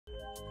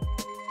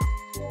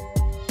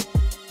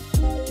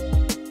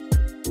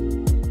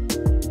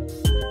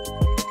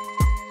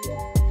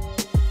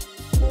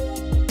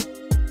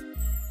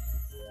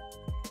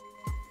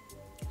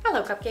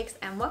cupcakes,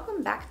 and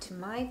welcome back to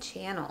my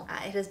channel.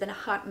 It has been a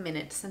hot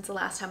minute since the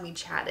last time we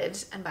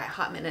chatted, and by a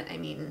hot minute I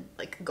mean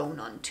like going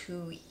on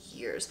 2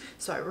 years.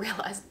 So I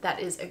realized that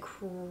is a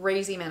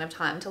crazy amount of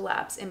time to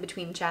lapse in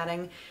between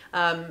chatting.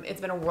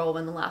 It's been a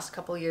whirlwind the last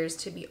couple years,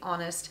 to be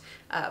honest.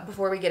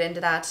 Before we get into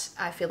that,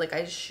 I feel like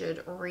I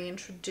should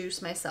reintroduce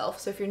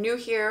myself. So if you're new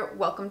here,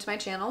 welcome to my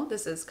channel.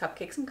 This is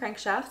Cupcakes and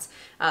Crankshafts.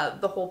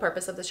 The whole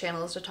purpose of this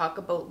channel is to talk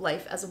about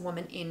life as a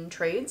woman in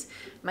trades.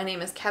 My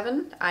name is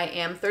Kevin. I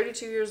am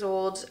 32 years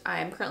old. I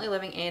am currently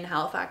living in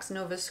Halifax,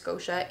 Nova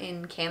Scotia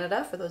in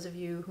Canada, for those of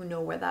you who know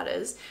where that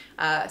is.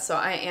 So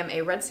I am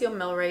a Red Seal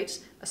millwright,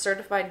 a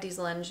certified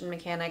diesel engine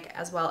mechanic,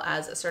 as well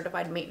as a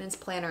certified maintenance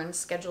planner and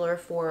scheduler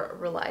for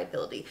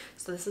reliability.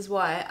 So this is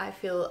why I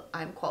feel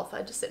I'm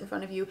qualified to sit in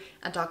front of you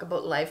and talk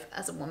about life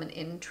as a woman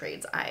in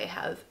trades. I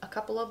have a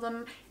couple of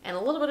them and a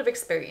little bit of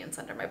experience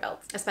under my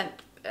belt. I spent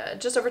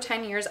just over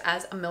 10 years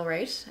as a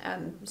millwright,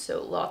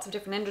 so lots of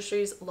different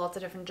industries, lots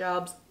of different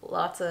jobs,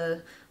 lots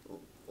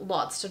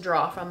to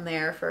draw from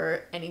there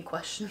for any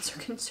questions or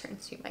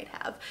concerns you might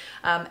have.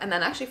 And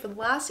then actually for the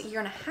last year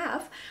and a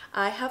half,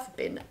 I have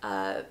been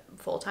a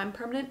full-time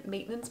permanent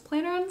maintenance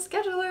planner and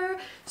scheduler.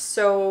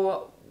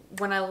 So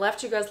when I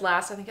left you guys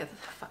last, I think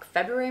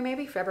February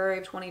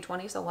of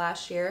 2020, so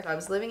last year, I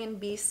was living in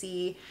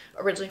BC,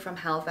 originally from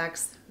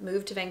Halifax,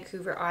 moved to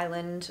Vancouver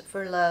Island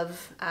for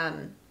love.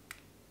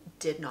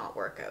 Did not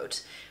work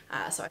out.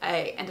 So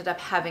I ended up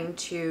having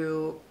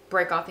to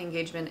break off the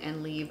engagement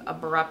and leave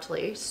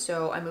abruptly.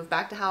 So I moved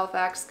back to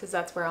Halifax because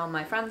that's where all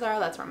my friends are,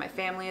 that's where my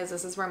family is,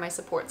 this is where my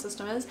support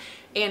system is,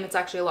 and it's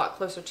actually a lot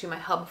closer to my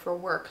hub for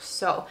work.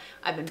 So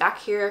I've been back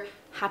here,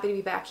 happy to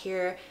be back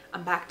here.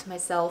 I'm back to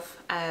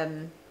myself.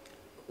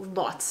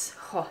 Lots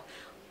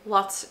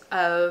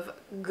of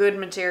good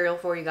material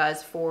for you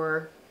guys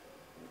for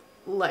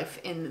life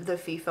in the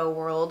FIFO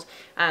world.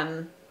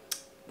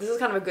 This is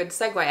kind of a good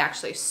segue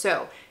actually.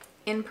 So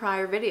in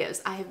prior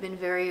videos, I have been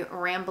very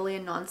rambly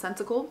and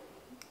nonsensical.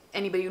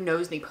 Anybody who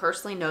knows me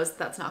personally knows that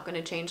that's not going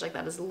to change. Like,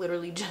 that is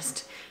literally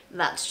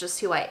that's just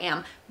who I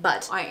am.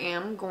 But I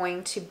am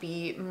going to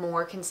be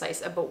more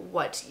concise about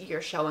what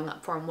you're showing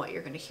up for and what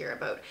you're going to hear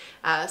about.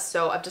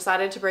 So I've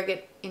decided to break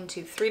it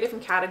into 3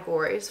 different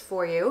categories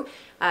for you.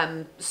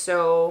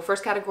 So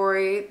first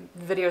category,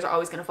 videos are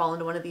always going to fall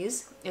into one of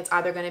these. It's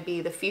either going to be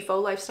the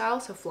FIFO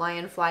lifestyle, so fly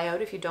in, fly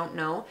out if you don't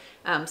know.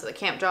 So the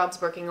camp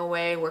jobs, working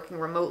away, working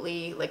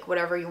remotely, like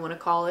whatever you want to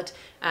call it.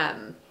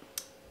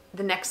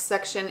 The next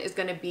section is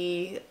going to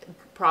be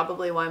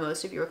probably why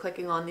most of you are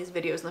clicking on these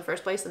videos in the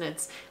first place, and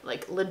it's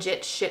like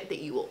legit shit that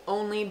you will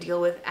only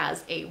deal with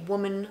as a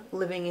woman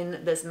living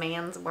in this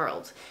man's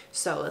world.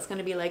 So that's going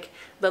to be like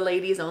the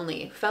ladies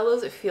only.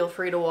 Fellas, feel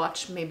free to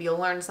watch. Maybe you'll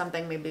learn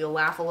something, maybe you'll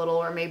laugh a little,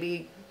 or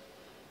maybe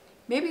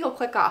you'll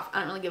click off. I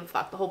don't really give a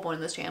fuck. The whole point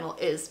of this channel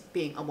is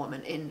being a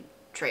woman in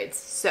trades.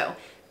 So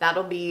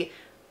that'll be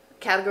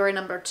category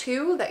number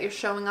 2 that you're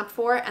showing up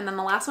for, and then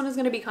the last one is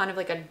going to be kind of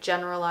like a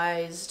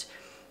generalized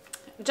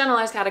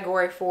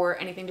category for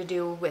anything to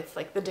do with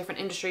like the different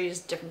industries,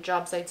 different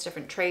job sites,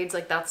 different trades.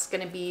 Like, that's going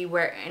to be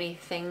where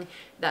anything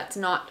that's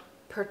not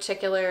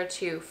particular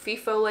to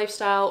FIFO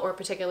lifestyle or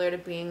particular to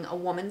being a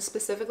woman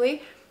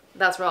specifically,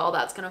 that's where all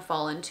that's going to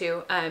fall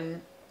into.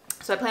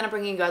 So I plan on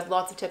bringing you guys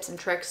lots of tips and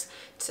tricks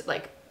to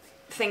like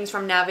things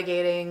from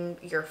navigating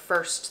your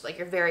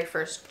very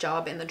first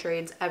job in the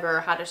trades ever,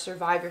 how to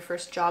survive your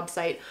first job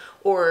site,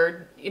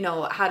 or you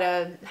know, how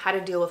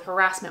to deal with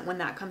harassment when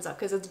that comes up,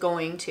 because it's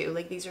going to.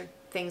 Like, these are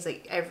things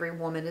that every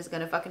woman is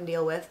gonna fucking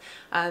deal with.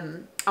 I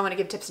want to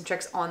give tips and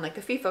tricks on like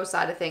the FIFO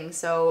side of things.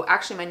 So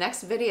actually my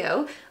next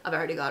video, I've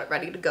already got it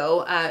ready to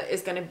go,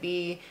 is gonna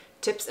be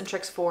tips and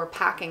tricks for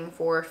packing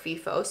for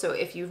FIFO. So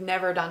if you've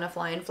never done a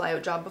fly in, fly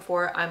out job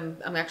before, I'm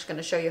actually going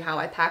to show you how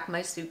I pack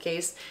my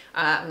suitcase.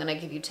 I'm going to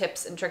give you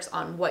tips and tricks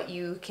on what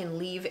you can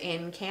leave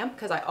in camp,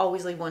 because I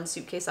always leave one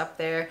suitcase up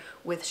there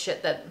with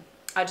shit that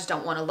I just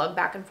don't want to lug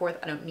back and forth.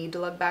 I don't need to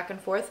lug back and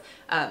forth.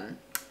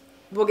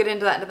 We'll get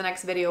into that in the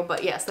next video,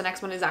 but yes, the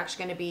next one is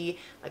actually going to be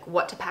like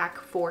what to pack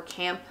for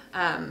camp.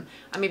 I'm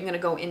even going to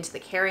go into the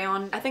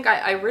carry-on. I think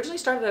I originally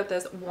started out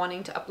this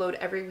wanting to upload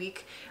every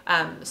week,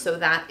 so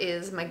that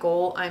is my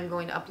goal. I'm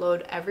going to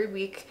upload every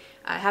week.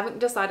 I haven't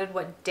decided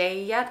what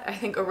day yet. I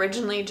think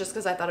originally, just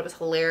because I thought it was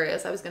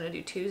hilarious, I was going to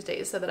do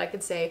Tuesdays so that I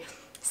could say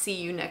see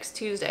you next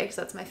Tuesday, because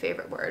that's my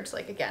favorite words.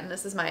 Like, again,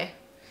 this is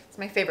it's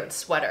my favorite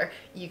sweater.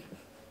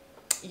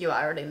 You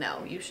already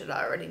know. You should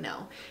already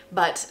know.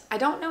 But I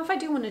don't know if I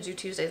do want to do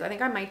Tuesdays. I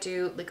think I might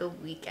do like a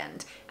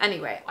weekend.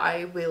 Anyway,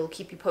 I will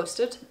keep you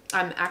posted.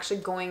 I'm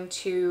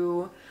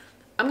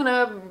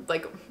gonna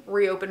like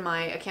reopen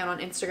my account on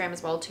Instagram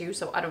as well too.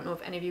 So I don't know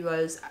if any of you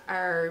guys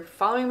are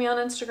following me on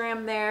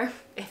Instagram there.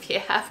 If you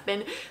have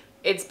been,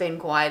 it's been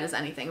quiet as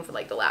anything for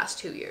like the last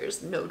 2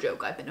 years. No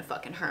joke, I've been a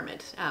fucking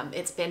hermit.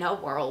 It's been a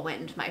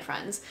whirlwind, my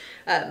friends.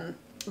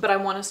 But I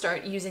want to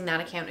start using that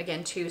account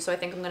again too. So I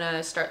think I'm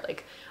gonna start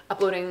like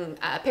uploading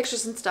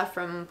pictures and stuff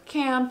from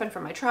camp and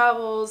from my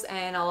travels,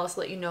 and I'll also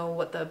let you know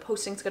what the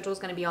posting schedule is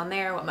going to be on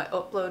there, what my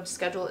upload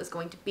schedule is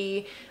going to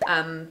be.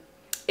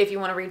 If you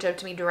want to reach out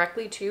to me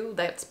directly too,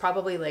 that's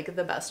probably like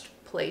the best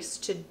place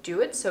to do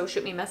it. So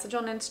shoot me a message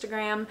on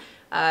Instagram.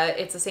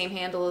 It's the same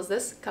handle as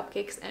this,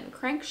 Cupcakes and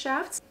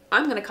Crankshafts.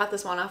 I'm gonna cut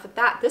this one off at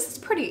that. This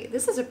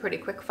is a pretty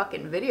quick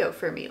fucking video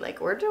for me. Like,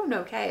 we're doing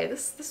okay.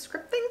 This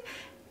script thing,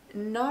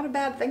 not a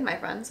bad thing, my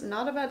friends.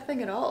 Not a bad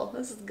thing at all.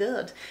 This is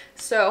good.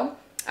 So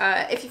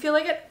if you feel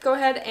like it, go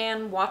ahead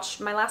and watch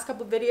my last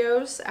couple of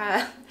videos.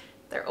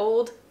 They're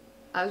old.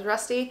 I was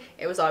rusty.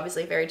 It was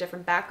obviously a very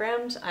different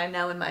background. I'm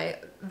now in my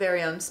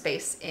very own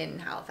space in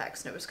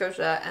Halifax, Nova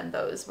Scotia, and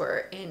those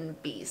were in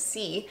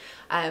BC.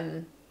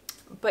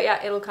 But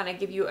yeah, it'll kind of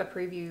give you a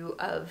preview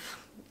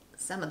of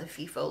some of the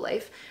FIFO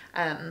life.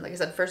 Like I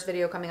said, first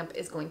video coming up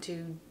is going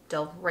to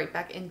delve right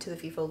back into the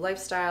FIFO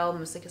lifestyle,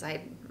 mostly because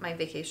my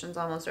vacation's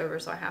almost over,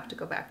 so I have to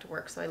go back to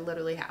work, so I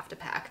literally have to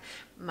pack.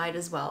 Might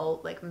as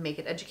well like make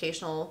it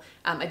educational.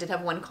 I did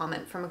have one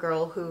comment from a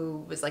girl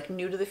who was like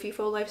new to the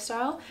FIFO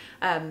lifestyle.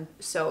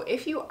 So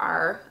if you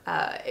are,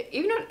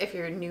 even if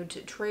you're new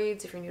to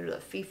trades, if you're new to the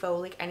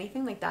FIFO, like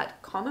anything like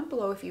that, comment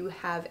below if you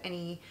have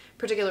any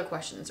particular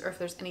questions or if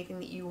there's anything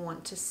that you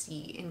want to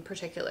see in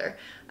particular.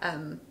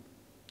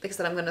 Like I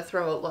said, I'm going to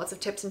throw out lots of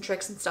tips and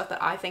tricks and stuff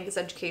that I think is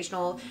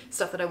educational,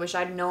 stuff that I wish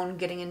I'd known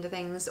getting into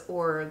things,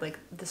 or like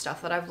the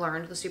stuff that I've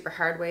learned the super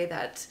hard way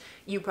that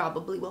you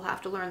probably will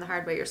have to learn the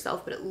hard way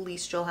yourself, but at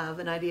least you'll have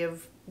an idea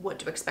of what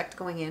to expect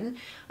going in.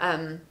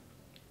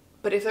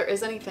 But if there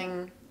is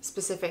anything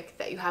specific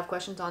that you have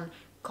questions on,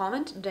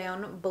 comment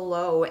down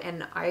below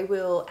and I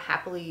will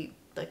happily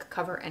like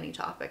cover any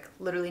topic.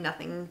 Literally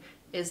nothing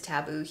is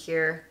taboo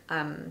here.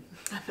 I'm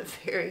a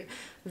very,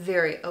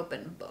 very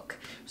open book.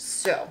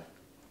 So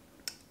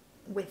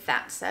with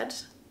that said,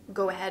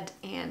 go ahead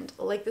and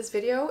like this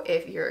video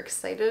if you're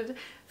excited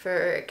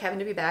for Kevin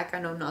to be back.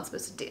 I know I'm not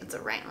supposed to dance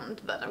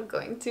around, but I'm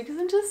going to because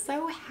I'm just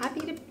so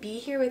happy to be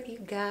here with you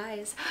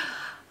guys.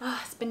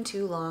 Oh, it's been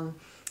too long.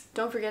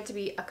 Don't forget to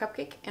be a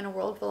cupcake in a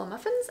world full of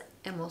muffins,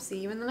 and we'll see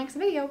you in the next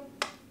video.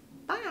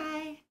 Bye!